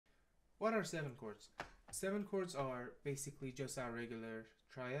What are seven chords? Seven chords are basically just our regular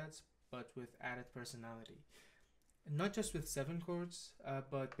triads, but with added personality. Not just with seven chords,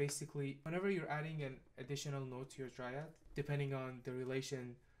 but basically whenever you're adding an additional note to your triad, depending on the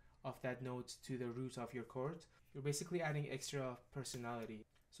relation of that note to the root of your chord, you're basically adding extra personality.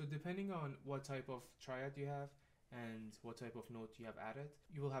 So depending on what type of triad you have and what type of note you have added,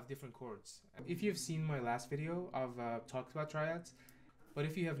 you will have different chords. If you've seen my last video, I've talked about triads, but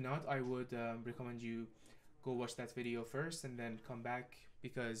if you have not, I would recommend you go watch that video first and then come back,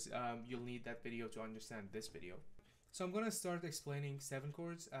 because you'll need that video to understand this video. So I'm gonna start explaining seven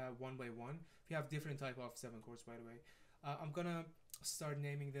chords one by one. We have different type of seven chords, by the way. I'm gonna start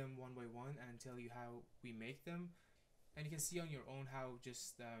naming them one by one and tell you how we make them. And you can see on your own how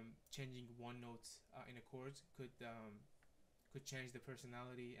just changing one note in a chord could change the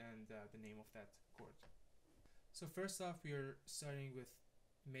personality and the name of that chord. So first off, we are starting with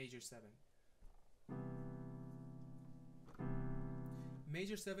major 7.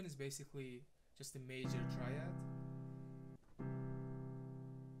 Major 7 is basically just a major triad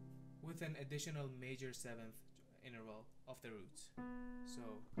with an additional major 7th interval of the root.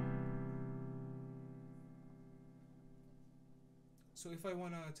 So if I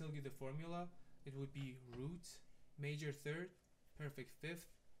want to tell you the formula, it would be root, major 3rd, perfect 5th,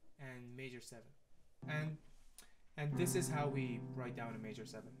 and major 7. And this is how we write down a major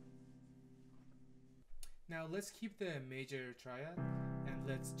 7. Now let's keep the major triad and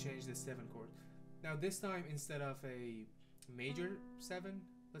let's change the 7 chord. Now this time, instead of a major 7,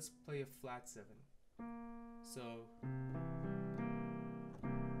 let's play a flat 7. So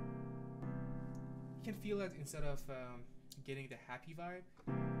you can feel that instead of getting the happy vibe,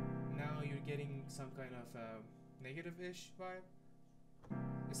 now you're getting some kind of negative-ish vibe.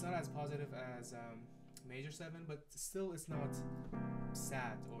 It's not as positive as major 7, but still it's not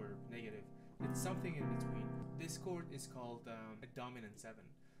sad or negative. It's something in between. This chord is called a dominant 7.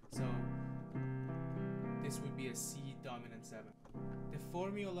 So this would be a C dominant 7. The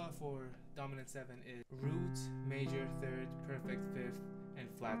formula for dominant 7 is root, major 3rd, perfect 5th, and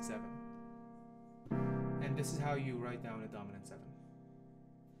flat 7. And this is how you write down a dominant 7.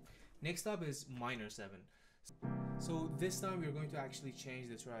 Next up is minor 7. So this time we're going to actually change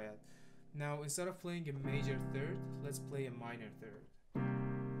the triad. Now instead of playing a major 3rd, let's play a minor 3rd.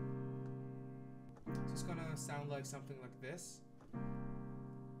 So it's gonna sound like something like this.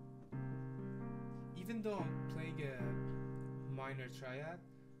 Even though I'm playing a minor triad,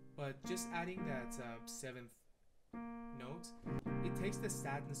 but just adding that 7th note, it takes the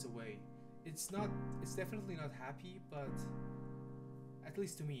sadness away. It's definitely not happy, but at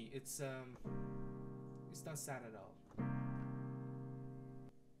least to me, it's not sad at all.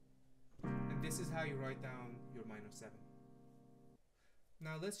 And this is how you write down your minor 7.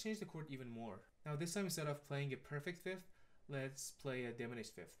 Now let's change the chord even more. Now this time, instead of playing a perfect 5th, let's play a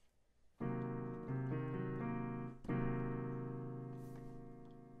diminished 5th.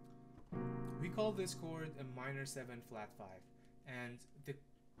 We call this chord a minor 7 flat 5, and the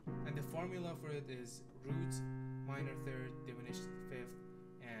formula for it is root, minor 3rd, diminished 5th,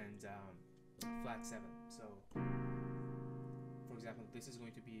 and flat 7. So for example, this is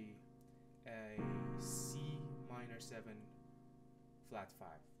going to be a C minor 7 flat 5,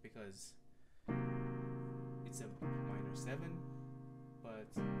 because it's a minor 7, but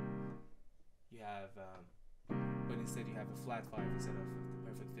you have but instead you have a flat 5 instead of the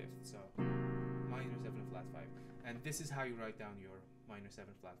perfect 5th. So minor 7 flat 5, and this is how you write down your minor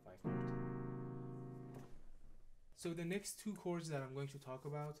 7 flat 5 chord. So the next two chords that I'm going to talk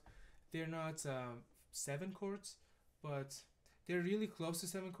about, they're not 7 chords, but they're really close to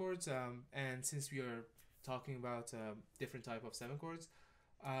 7 chords, and since we are talking about different type of 7 chords,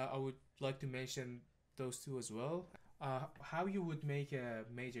 I would like to mention those two as well. How you would make a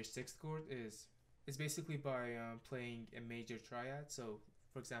major 6th chord is basically by playing a major triad. So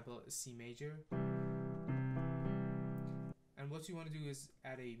for example, a C major, and what you want to do is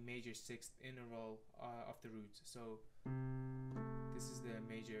add a major 6th interval of the root. So this is the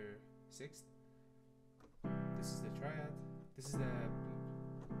major 6th, this is the triad, this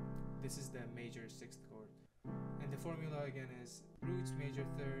is the major 6th chord, and the formula again is root, major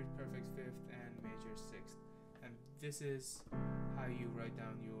 3rd, perfect 5th, and major 6th. And this is how you write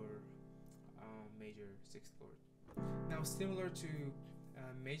down your major 6th chord. Now similar to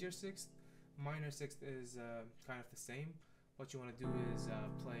major 6th, minor 6th is kind of the same. What you want to do is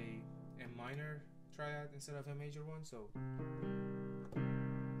play a minor triad instead of a major one. So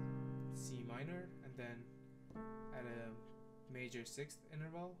C minor, and then add a major 6th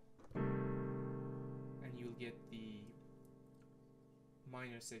interval, and you'll get the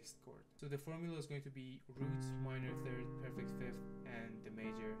minor sixth chord. So the formula is going to be root, minor third, perfect fifth, and the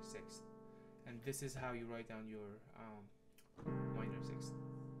major sixth. And this is how you write down your minor sixth.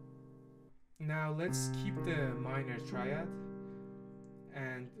 Now let's keep the minor triad,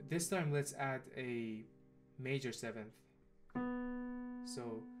 and this time let's add a major seventh.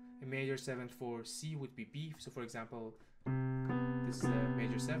 So a major seventh for C would be B. So for example, this is a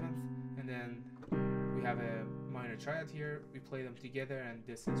major seventh, and then we have a minor triad here. We play them together, and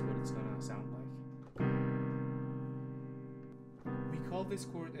this is what it's gonna sound like. We call this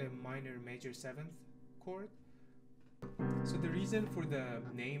chord a minor major seventh chord. So the reason for the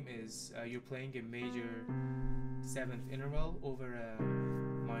name is you're playing a major seventh interval over a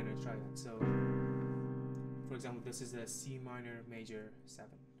minor triad. So for example, this is a C minor major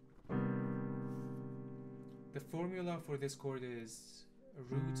 7. The formula for this chord is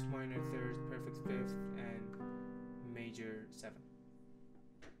root, minor third, perfect fifth, and major 7.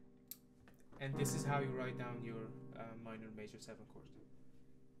 And this is how you write down your minor major 7 chord.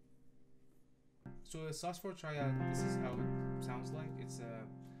 So a sus4 triad, this is how it sounds like. It's a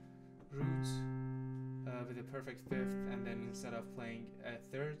root with a perfect fifth, and then instead of playing a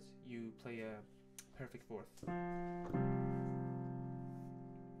third, you play a perfect fourth.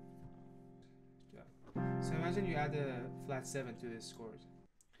 Yeah. So imagine you add a flat 7 to this chord.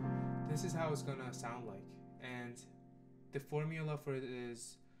 This is how it's gonna sound like, and the formula for it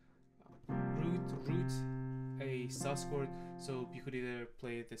is root, a sus chord, so you could either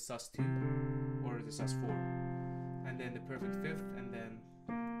play the sus2 or the sus4, and then the perfect fifth, and then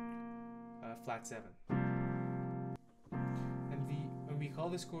flat 7. And we call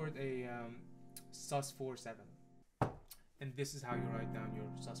this chord a sus4 7, and this is how you write down your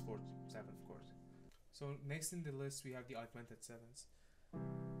sus4 7th chord. So next in the list we have the augmented sevenths.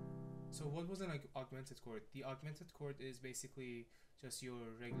 So what was an augmented chord? The augmented chord is basically just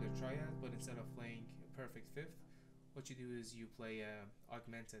your regular triad, but instead of playing a perfect fifth, what you do is you play a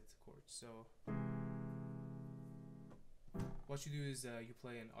augmented chord. So what you do is you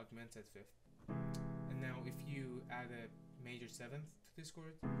play an augmented fifth. And now if you add a major seventh to this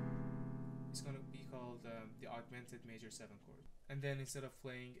chord, it's going to be called the augmented major 7 chord. And then instead of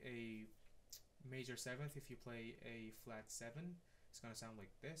playing a major seventh, if you play a flat 7, it's going to sound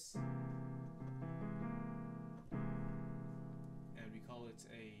like this. And we call it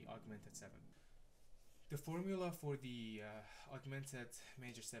a augmented 7. The formula for the augmented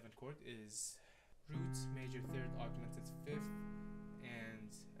major 7 chord is root, major third, augmented fifth,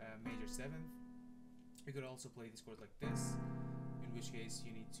 and major 7th. You could also play this chord like this, in which case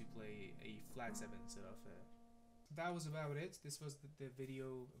you need to play a flat 7 instead of a... That was about it. This was the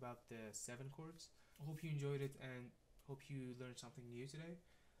video about the 7 chords. I hope you enjoyed it and hope you learned something new today.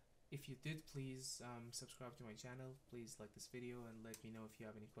 If you did, please subscribe to my channel. Please like this video and let me know if you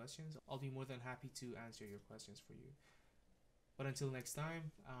have any questions. I'll be more than happy to answer your questions for you. But until next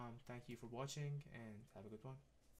time, thank you for watching and have a good one.